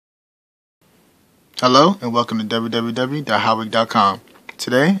Hello and welcome to www.Howick.com.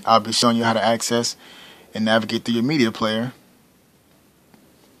 Today I'll be showing you how to access and navigate through your media player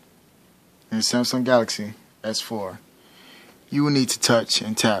in the Samsung Galaxy S4. You will need to touch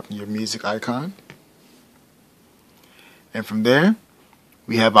and tap your music icon, and from there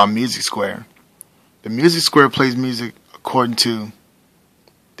we have our music square. The music square plays music according to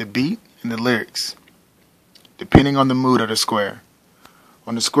the beat and the lyrics, depending on the mood of the square.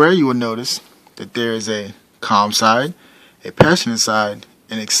 On the square you will notice that there is a calm side, a passionate side,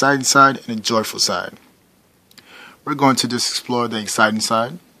 an exciting side, and a joyful side. We're going to just explore the exciting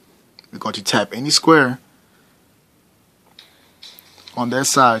side. We're going to tap any square on that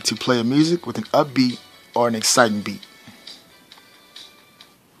side to play a music with an upbeat or an exciting beat.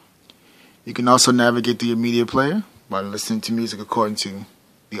 You can also navigate through your media player by listening to music according to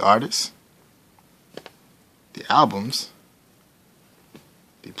the artists, the albums,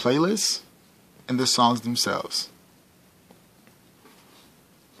 the playlists, and the songs themselves.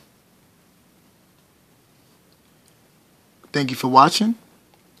 Thank you for watching,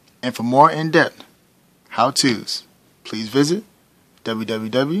 and for more in-depth how-tos, please visit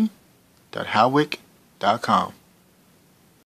www.Howick.com.